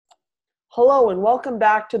Hello and welcome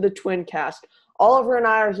back to the Twincast. Oliver and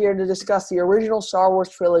I are here to discuss the original Star Wars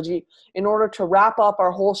trilogy in order to wrap up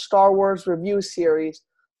our whole Star Wars review series.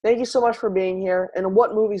 Thank you so much for being here. And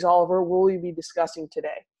what movies, Oliver, will we be discussing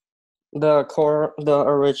today? The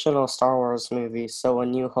original Star Wars movies, so A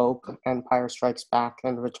New Hope, Empire Strikes Back,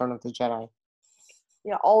 and Return of the Jedi.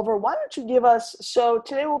 Yeah, Oliver, why don't you give us, so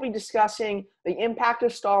today we'll be discussing the impact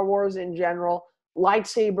of Star Wars in general,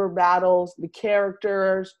 lightsaber battles, the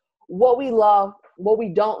characters, what we love, what we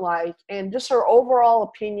don't like, and just our overall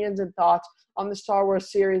opinions and thoughts on the Star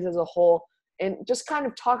Wars series as a whole, and just kind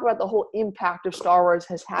of talk about the whole impact of Star Wars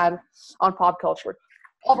has had on pop culture.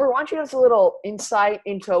 Oliver, why don't you give us a little insight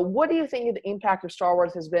into what do you think the impact of Star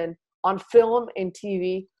Wars has been on film and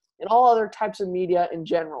TV and all other types of media in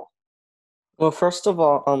general? Well, first of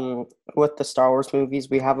all, with the Star Wars movies,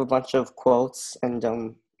 we have a bunch of quotes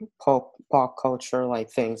and pop culture like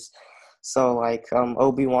things. So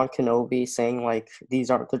Obi-Wan Kenobi saying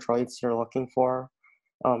these aren't the droids you're looking for.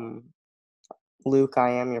 Um, Luke,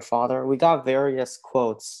 I am your father. We got various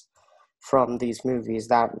quotes from these movies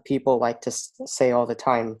that people like to say all the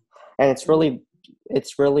time, and it's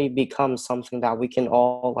really become something that we can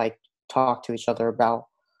all talk to each other about,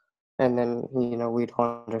 and then we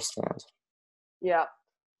don't understand. Yeah.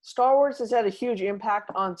 Star Wars has had a huge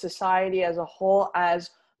impact on society as a whole,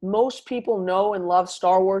 as most people know and love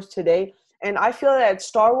Star Wars today. And I feel that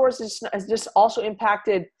Star Wars has just also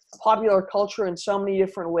impacted popular culture in so many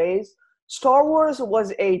different ways. Star Wars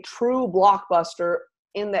was a true blockbuster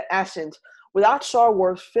in the essence. Without Star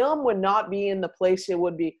Wars, film would not be in the place it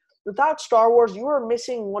would be. Without Star Wars, you are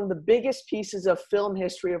missing one of the biggest pieces of film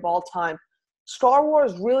history of all time. Star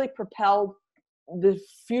Wars really propelled the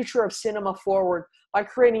future of cinema forward by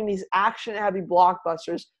creating these action-heavy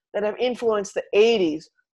blockbusters that have influenced the 80s,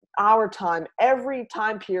 our time, every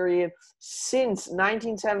time period since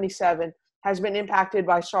 1977 has been impacted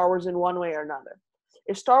by Star Wars in one way or another.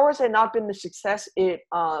 If Star Wars had not been the success it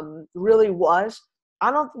really was,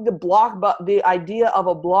 I don't think the idea of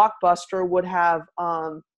a blockbuster would have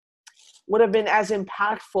been as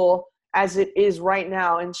impactful as it is right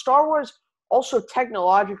now. And Star Wars also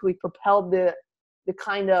technologically propelled the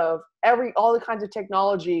kind of all the kinds of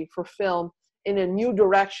technology for film in a new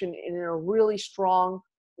direction in a really strong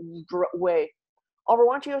way. Oliver,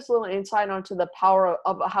 why don't you give us a little insight onto the power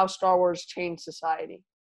of how Star Wars changed society?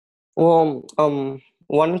 Well,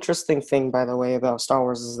 one interesting thing, by the way, about Star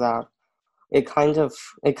Wars is that it kind of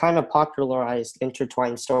popularized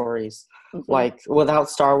intertwined stories. Mm-hmm. Like without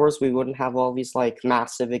Star Wars, we wouldn't have all these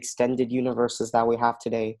massive extended universes that we have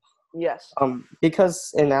today. Yes. Because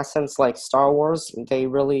in essence, Star Wars, they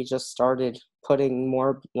really just started putting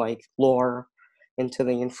more lore into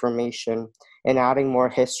the information and adding more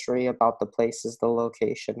history about the places, the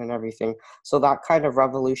location, and everything. So that kind of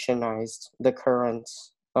revolutionized the current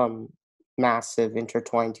massive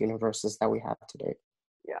intertwined universes that we have today.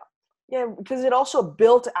 Yeah. Yeah, because it also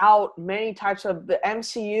built out many types of the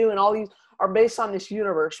MCU and all these are based on this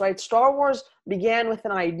universe, right? Star Wars began with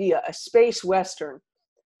an idea, a space western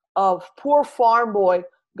of poor farm boy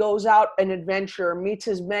goes out an adventure, meets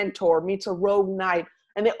his mentor, meets a rogue knight,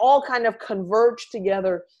 and they all kind of converge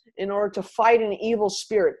together in order to fight an evil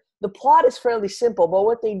spirit. The plot is fairly simple, but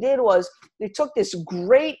what they did was they took this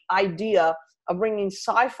great idea of bringing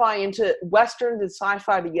sci-fi into westerns and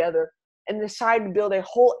sci-fi together and decided to build a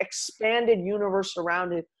whole expanded universe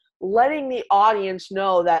around it, letting the audience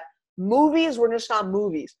know that movies were just not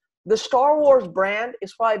movies. The Star Wars brand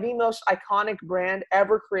is probably the most iconic brand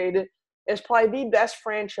ever created. It's probably the best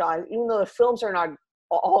franchise, even though the films are not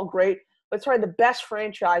all great, but it's probably the best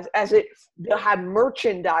franchise as it had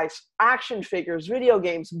merchandise, action figures, video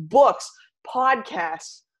games, books,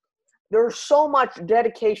 podcasts. There's so much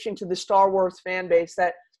dedication to the Star Wars fan base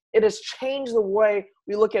that it has changed the way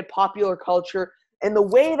we look at popular culture and the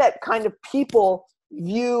way that kind of people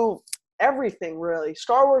view everything, really.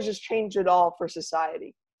 Star Wars has changed it all for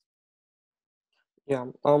society. Yeah.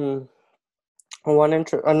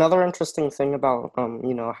 Another interesting thing about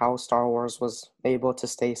how Star Wars was able to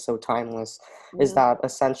stay so timeless is Mm-hmm. that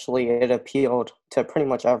essentially it appealed to pretty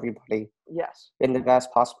much everybody Yes. in the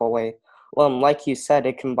best possible way. Like you said,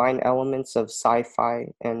 it combined elements of sci-fi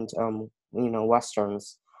and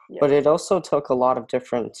westerns, but Yes. it also took a lot of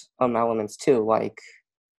different elements too, like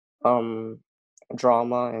um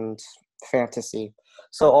drama and fantasy.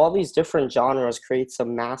 So all these different genres create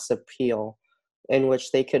some mass appeal in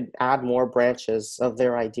which they could add more branches of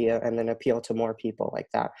their idea and then appeal to more people like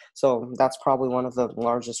that. So that's probably one of the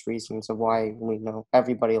largest reasons of why we know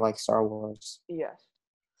everybody likes Star Wars. Yes.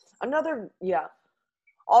 Yeah.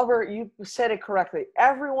 Oliver, you said it correctly.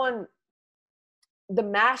 Everyone the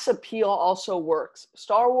mass appeal also works.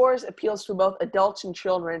 Star Wars appeals to both adults and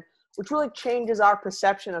children, which really changes our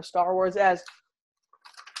perception of Star Wars, as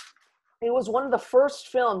it was one of the first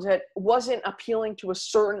films that wasn't appealing to a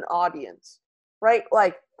certain audience, right?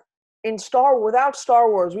 Like without Star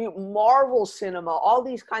Wars, Marvel cinema, all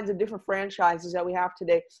these kinds of different franchises that we have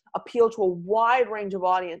today appeal to a wide range of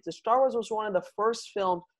audiences. Star Wars was one of the first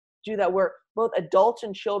films to do that, where both adults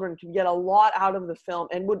and children could get a lot out of the film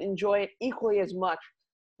and would enjoy it equally as much.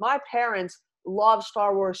 My parents love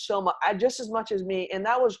Star Wars so much, just as much as me, and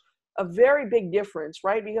that was a very big difference,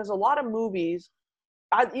 right? Because a lot of movies,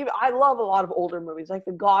 I love a lot of older movies like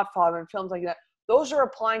The Godfather and films like that. Those are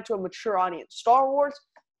applying to a mature audience. Star Wars,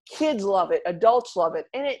 kids love it, adults love it,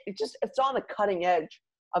 and it's on the cutting edge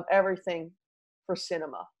of everything for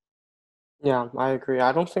cinema. Yeah, I agree.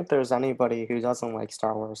 I don't think there's anybody who doesn't like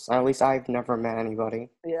Star Wars. At least I've never met anybody.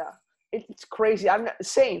 Yeah, it's crazy. I'm not,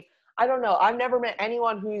 same. I don't know. I've never met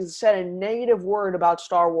anyone who's said a negative word about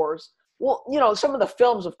Star Wars. Well, some of the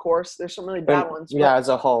films, of course, there's some really bad And ones. yeah, But as as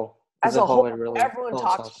a a whole, whole, it really everyone holds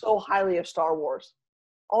talks up. so highly of Star Wars.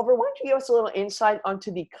 Oliver, why don't you give us a little insight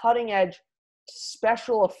onto the cutting edge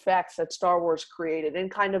special effects that Star Wars created and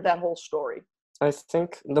kind of that whole story? I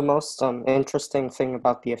think the most interesting thing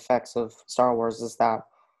about the effects of Star Wars is that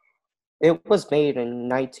it was made in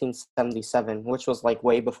 1977, which was like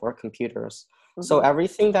way before computers. So Mm-hmm.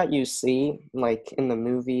 everything that you see, like in the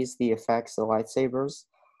movies, the effects, the lightsabers,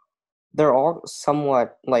 they're all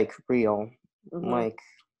somewhat like real. Mm-hmm. Like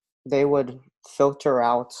they would filter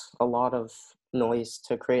out a lot of noise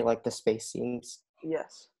to create like the space scenes.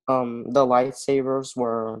 Yes. The lightsabers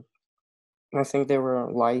were, I think they were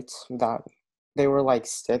they were like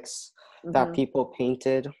sticks that Mm-hmm. people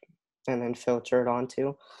painted and then filtered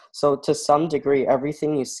onto. So to some degree,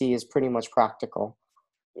 everything you see is pretty much practical.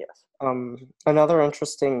 Yes. Another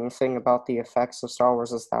interesting thing about the effects of Star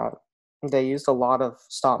Wars is that they used a lot of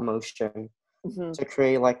stop motion Mm-hmm. to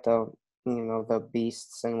create like the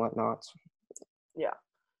beasts and whatnot. Yeah.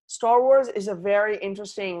 Star Wars is a very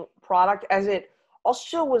interesting product, as it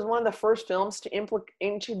also was one of the first films to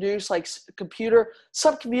introduce like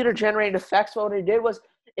subcomputer generated effects. What it did was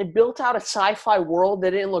it built out a sci-fi world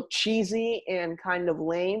that didn't look cheesy and kind of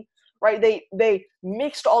lame, right? They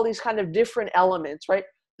mixed all these kind of different elements, right?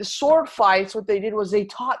 The sword fights, what they did was they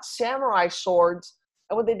taught samurai swords,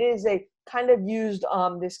 and what they did is they kind of used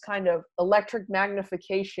this kind of electric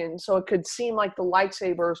magnification, so it could seem like the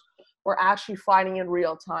lightsabers were actually fighting in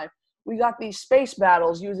real time. We got these space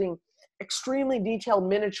battles using extremely detailed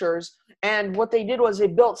miniatures, and what they did was they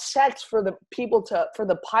built sets for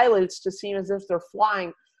the pilots to seem as if they're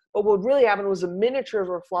flying. But what really happened was the miniatures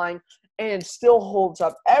were flying, and it still holds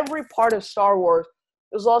up. Every part of Star Wars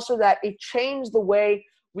was also that it changed the way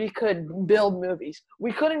we could build movies.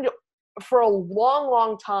 We couldn't, for a long,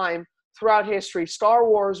 long time throughout history, Star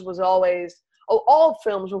Wars was always, all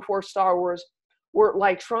films before Star Wars were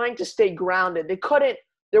like trying to stay grounded. They couldn't,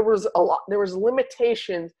 there was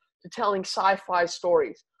limitations to telling sci-fi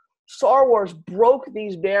stories. Star Wars broke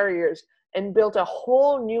these barriers and built a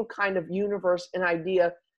whole new kind of universe and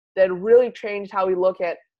idea that really changed how we look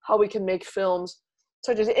at how we can make films,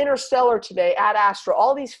 such as Interstellar today, Ad Astra.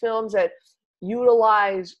 All these films that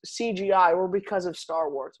utilize CGI were because of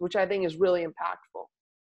Star Wars, which I think is really impactful.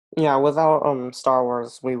 Yeah, without Star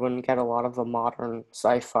Wars, we wouldn't get a lot of the modern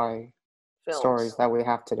sci-fi stories Films. that we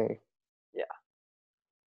have today. Yeah.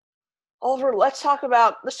 Oliver, let's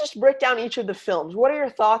just break down each of the films. What are your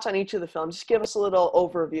thoughts on each of the films? Just give us a little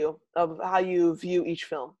overview of how you view each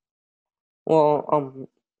film. Well,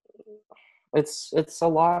 it's a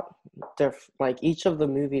lot like each of the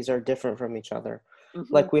movies are different from each other.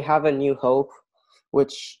 Mm-hmm. Like we have A New Hope,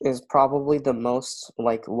 which is probably the most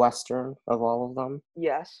like Western of all of them.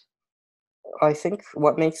 Yes. I think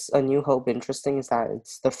what makes A New Hope interesting is that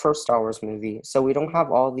it's the first Star Wars movie, so we don't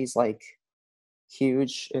have all these like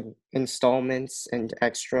huge installments and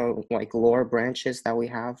extra like lore branches that we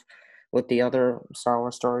have with the other Star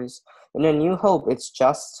Wars stories. In A New Hope, it's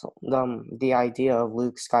just the idea of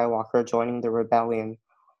Luke Skywalker joining the rebellion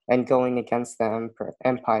and going against the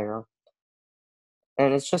Empire,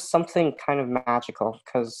 and it's just something kind of magical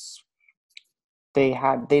because they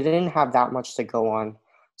didn't have that much to go on,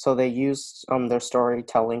 so they used their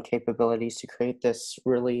storytelling capabilities to create this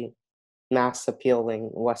really mass appealing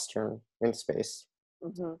Western in space.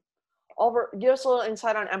 Mm-hmm. Oliver, give us a little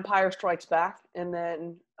insight on Empire Strikes Back and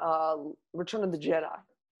then Return of the Jedi.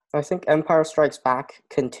 I think Empire Strikes Back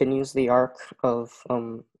continues the arc of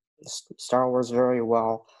Star Wars very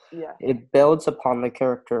well. Yeah. It builds upon the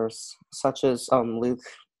characters, such as Luke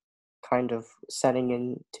kind of setting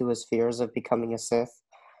into his fears of becoming a Sith,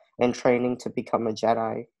 and training to become a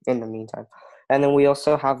Jedi in the meantime. And then we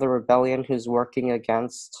also have the rebellion who's working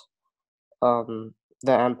against the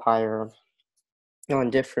Empire on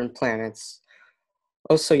different planets.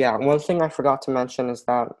 Also, yeah, one thing I forgot to mention is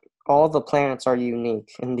that all the planets are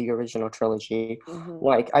unique in the original trilogy. Mm-hmm.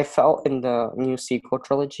 Like, I felt in the new sequel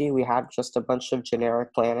trilogy, we had just a bunch of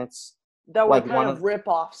generic planets. That were Like, kind of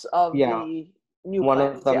rip-offs of yeah, the new one of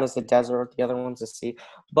planets. them Yeah. is a desert, the other one's a sea.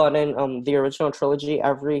 But in the original trilogy,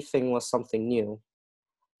 everything was something new.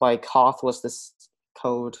 Like, Hoth was this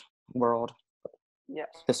code world, Yes.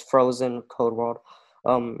 this frozen code world.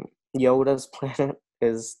 Yoda's planet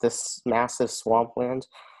is this massive swampland.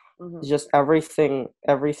 Mm-hmm. Just everything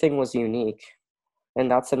was unique, and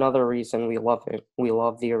that's another reason we love it. We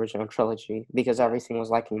love the original trilogy because everything was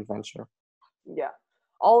like an adventure. Yeah.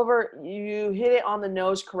 Oliver, you hit it on the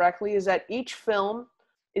nose correctly, is that each film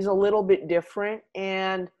is a little bit different.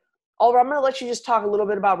 And Oliver, I'm going to let you just talk a little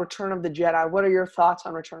bit about Return of the Jedi. What are your thoughts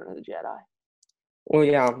on Return of the Jedi? Well,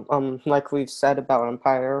 yeah, like we've said about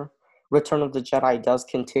Empire, Return of the Jedi does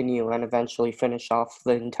continue and eventually finish off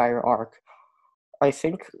the entire arc. I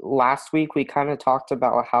think last week we kind of talked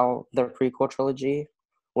about how the prequel trilogy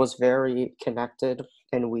was very connected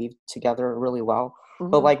and weaved together really well. But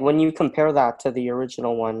Mm-hmm. like when you compare that to the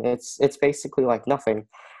original one, it's basically like nothing,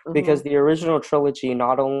 Mm-hmm. because the original trilogy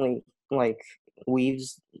not only like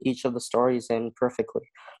weaves each of the stories in perfectly,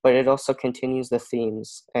 but it also continues the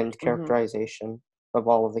themes and Mm-hmm. characterization of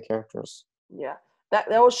all of the characters. Yeah. That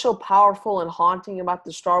was so powerful and haunting about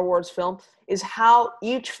the Star Wars film is how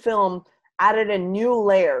each film added a new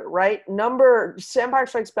layer, right? Empire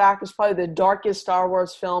Strikes Back is probably the darkest Star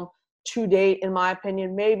Wars film to date, in my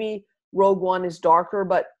opinion. Maybe Rogue One is darker,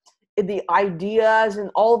 but the ideas and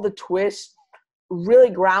all the twists really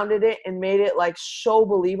grounded it and made it like so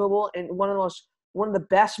believable and one of the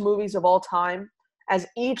best movies of all time. As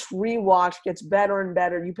each rewatch gets better and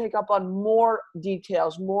better, you pick up on more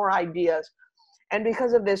details, more ideas. And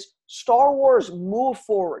because of this, Star Wars moved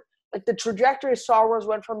forward. Like the trajectory of Star Wars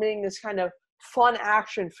went from being this kind of fun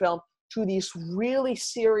action film to these really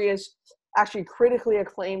serious, actually critically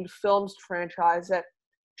acclaimed films franchise that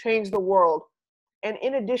changed the world. And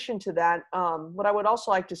in addition to that, what I would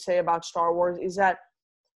also like to say about Star Wars is that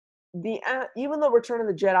even though Return of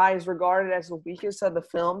the Jedi is regarded as the weakest of the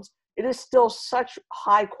films, it is still such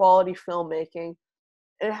high quality filmmaking.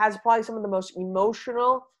 It has probably some of the most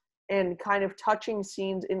emotional and kind of touching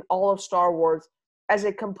scenes in all of Star Wars, as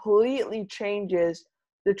it completely changes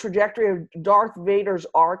the trajectory of Darth Vader's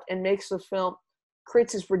arc and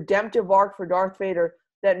creates this redemptive arc for Darth Vader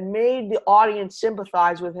that made the audience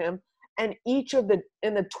sympathize with him. And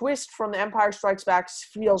the twist from The Empire Strikes Back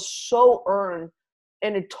feels so earned,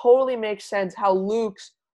 and it totally makes sense how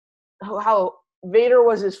Vader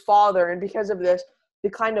was his father, and because of this, the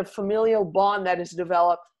kind of familial bond that is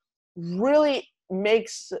developed really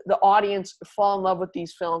makes the audience fall in love with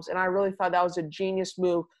these films. And I really thought that was a genius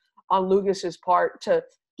move on Lucas's part to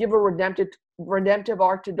give a redemptive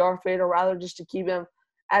arc to Darth Vader rather just to keep him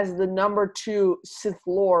as the number 2 Sith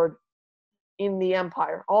Lord in the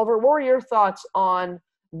Empire. Oliver, what were your thoughts on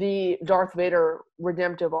the Darth Vader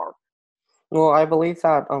redemptive arc? Well, I believe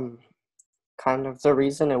that kind of the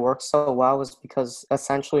reason it works so well is because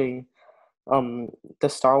essentially um the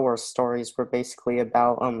Star Wars stories were basically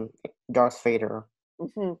about Darth Vader.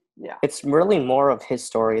 Mm-hmm. Yeah. It's really more of his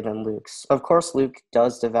story than Luke's. Of course, Luke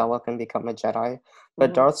does develop and become a Jedi,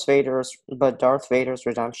 but Mm-hmm. Darth Vader's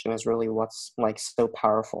redemption is really what's like so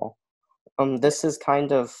powerful. This is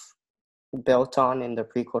kind of built on in the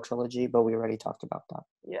prequel trilogy, but we already talked about that.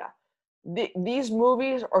 Yeah. These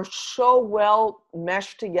movies are so well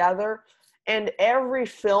meshed together, and every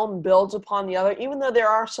film builds upon the other, even though there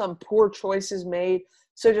are some poor choices made,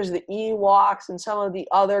 such as the Ewoks and some of the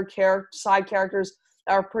other side characters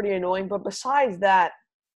that are pretty annoying. But besides that,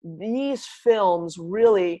 these films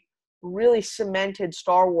really, really cemented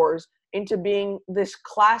Star Wars into being this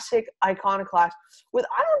classic iconoclast with,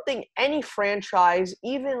 I don't think any franchise,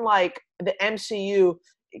 even like the MCU,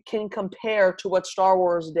 can compare to what Star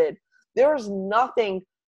Wars did. There's nothing.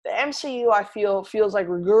 The MCU, I feel, feels like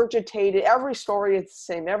regurgitated. Every story is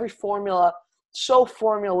the same. Every formula, so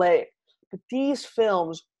formulaic. But these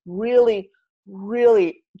films really,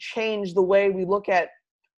 really change the way we look at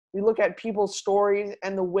people's stories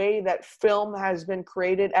and the way that film has been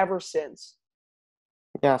created ever since.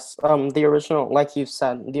 Yes, the original, like you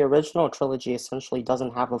said, the original trilogy essentially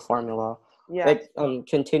doesn't have a formula. Yeah. It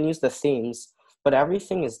continues the themes, but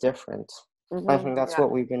everything is different. I think that's Yeah.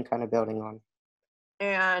 what we've been kind of building on.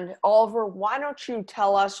 And Oliver, why don't you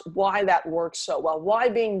tell us why that works so well? Why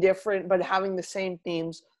being different but having the same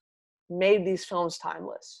themes made these films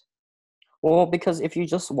timeless. Well, because if you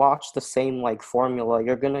just watch the same like formula,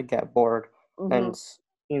 you're gonna get bored, Hmm. and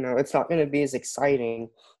it's not gonna be as exciting.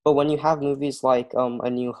 But when you have movies like A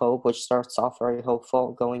New Hope, which starts off very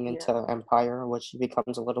hopeful, going Yeah. into Empire, which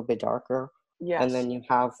becomes a little bit darker, and Yes. then you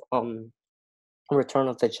have Return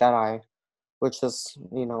of the Jedi, which is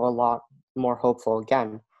a lot more hopeful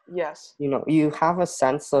again. Yes. You have a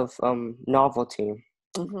sense of novelty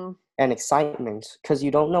Hmm. and excitement because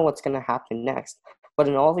you don't know what's going to happen next. But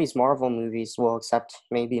in all these Marvel movies, well, except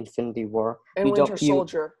maybe Infinity War, And you Winter don't you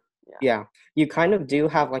Soldier. Yeah. yeah, you kind of do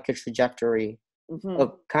have like a trajectory, Hmm.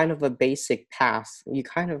 a kind of a basic path. You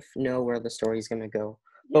kind of know where the story's going to go.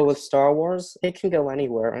 But with Yes. Star Wars, it can go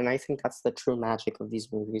anywhere, and I think that's the true magic of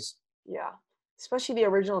these movies. Yeah. Especially the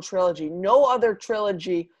original trilogy. No other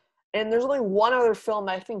trilogy, and there's only one other film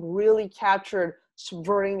that I think really captured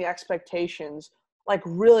subverting the expectations like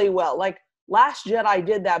really well. Like Last Jedi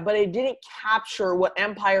did that, but it didn't capture what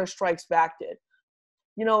Empire Strikes Back did.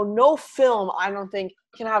 No film, I don't think,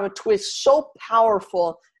 can have a twist so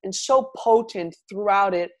powerful and so potent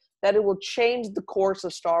throughout it that it will change the course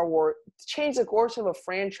of Star Wars, change the course of a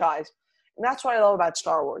franchise. And that's what I love about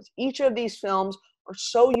Star Wars. Each of these films are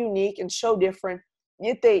so unique and so different,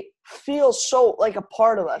 yet they feel so like a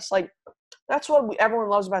part of us. Like, that's what everyone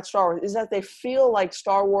loves about Star Wars, is that they feel like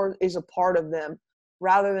Star Wars is a part of them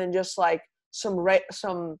rather than just like some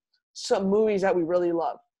movies that we really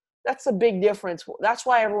love. That's the big difference. That's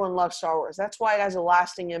why everyone loves Star Wars. That's why it has a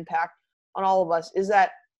lasting impact on all of us, is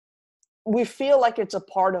that we feel like it's a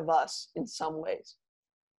part of us in some ways.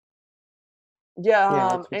 Yeah. Yeah,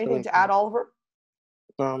 I Anything completely to add, agree. Oliver?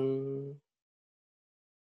 Um,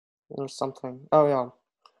 or something. Oh yeah,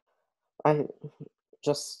 I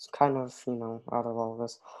just kind of out of all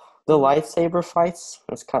this, the Hmm. lightsaber fights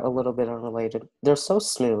is kind of a little bit unrelated. They're so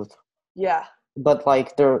smooth, Yeah. but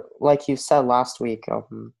like they're like you said last week.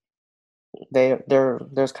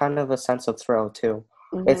 There's kind of a sense of thrill too.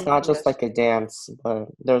 It's not just Yes. like a dance, but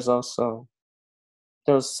there's some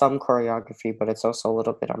choreography, but it's also a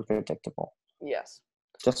little bit unpredictable. Yes.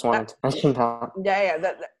 Just That, wanted to mention that. yeah.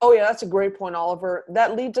 Yeah. Oh, yeah. That's a great point, Oliver.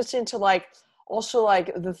 That leads us into like also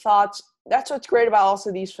like the thoughts. That's what's great about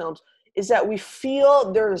also these films, is that we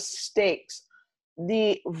feel there's stakes.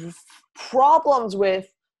 The problems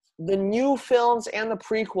with the new films and the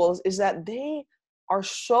prequels is that they are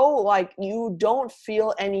so like you don't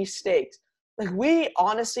feel any stakes. Like we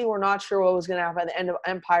honestly were not sure what was going to happen at the end of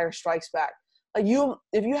Empire Strikes Back. Like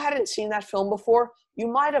if you hadn't seen that film before, you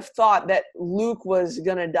might have thought that Luke was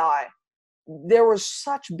going to die. There was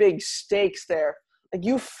such big stakes there. Like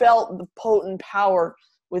you felt the potent power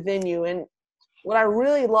within you. And what I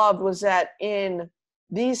really loved was that in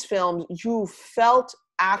these films, you felt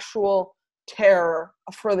actual terror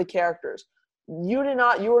for the characters. You did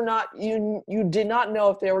not know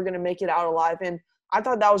if they were going to make it out alive. And I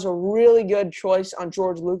thought that was a really good choice on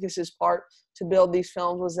George Lucas's part to build these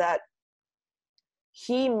films, was that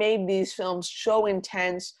he made these films so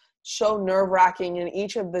intense, so nerve-wracking in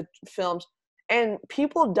each of the films. And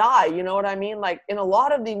people die, you know what I mean? Like in a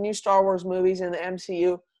lot of the new Star Wars movies in the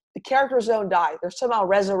MCU, the characters don't die. They're somehow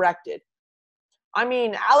resurrected. I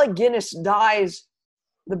mean, Alec Guinness dies,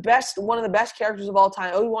 one of the best characters of all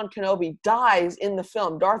time, Obi-Wan Kenobi, dies in the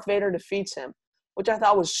film. Darth Vader defeats him, which I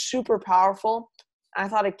thought was super powerful. I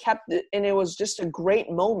thought it kept it, and it was just a great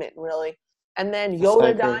moment, really. And then Yes, I Yoda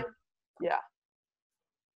agree. dying, yeah.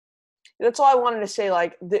 That's all I wanted to say.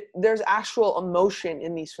 Like, there's actual emotion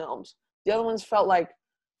in these films. The other ones felt like,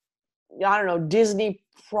 I don't know, Disney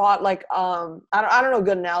prod. Like, I don't know a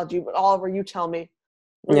good analogy, but Oliver, you tell me.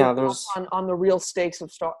 What are your Yeah, thoughts there's on the real stakes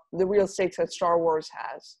that Star Wars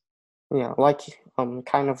has? yeah, like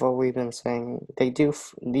kind of what we've been saying.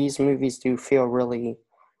 These movies do feel really.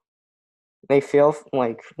 They feel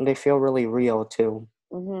really real too.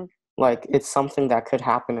 Mm-hmm. Like it's something that could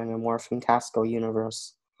happen in a more fantastical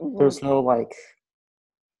universe. Mm-hmm. There's no like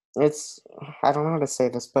it's I don't know how to say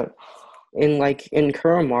this, but in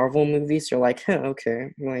current Marvel movies, you're like, huh,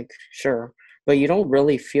 okay, like sure, but you don't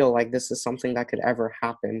really feel like this is something that could ever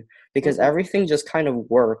happen because Mm-hmm. everything just kind of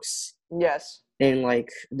works Yes. in like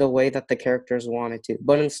the way that the characters want it to.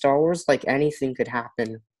 But in Star Wars, like anything could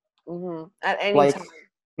happen. Mm-hmm. At any Like time.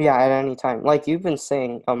 yeah, at any time. Like you've been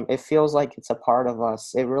saying, it feels like it's a part of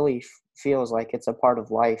us. It really feels like it's a part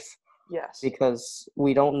of life Yes. because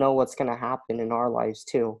we don't know what's going to happen in our lives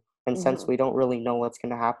too. And since Mm-hmm. we don't really know what's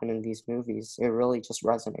going to happen in these movies, it really just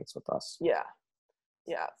resonates with us. Yeah.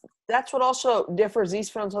 Yeah. That's what also differs these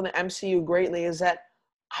films on the MCU greatly, is that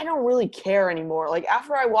I don't really care anymore. Like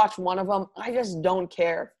after I watch one of them, I just don't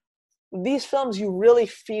care. These films, you really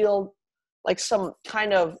feel like some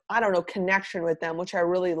kind of, I don't know, connection with them, which I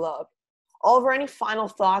really love. Oliver, any final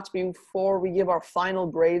thoughts before we give our final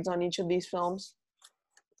grades on each of these films?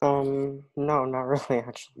 No, not really,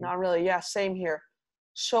 actually. Not really. Yeah, same here.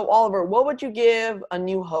 So, Oliver, what would you give A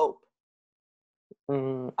New Hope?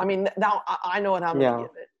 Mm, I mean, now I know what I'm going to yeah,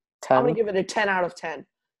 give it. I'm going 10. to give it a 10 out of 10.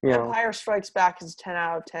 Yeah, Empire Strikes Back is a 10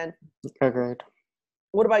 out of 10. agreed.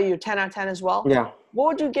 What about you? 10 out of 10 as well? Yeah. What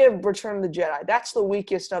would you give Return of the Jedi? That's the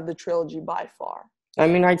weakest of the trilogy by far. I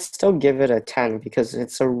mean, I'd still give it a 10 because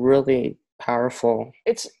it's a really powerful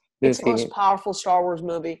It's the most movie. powerful Star Wars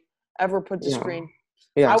movie ever put to Yeah. screen.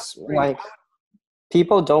 I would Yes. agree. Like,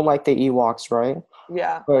 people don't like the Ewoks, right?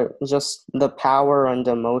 Yeah. But just the power and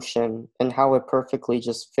emotion and how it perfectly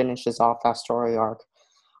just finishes off that story arc.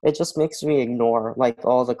 It just makes me ignore like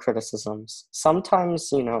all the criticisms.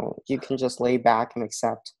 Sometimes, you can just lay back and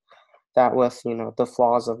accept that with, the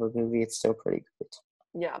flaws of a movie, it's still pretty good.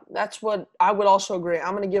 Yeah, that's what I would also agree.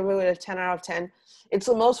 I'm going to give it a 10 out of 10. It's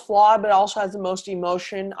the most flawed, but it also has the most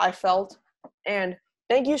emotion I felt. And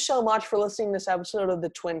thank you so much for listening to this episode of the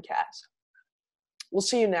Twin Cast. We'll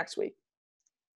see you next week.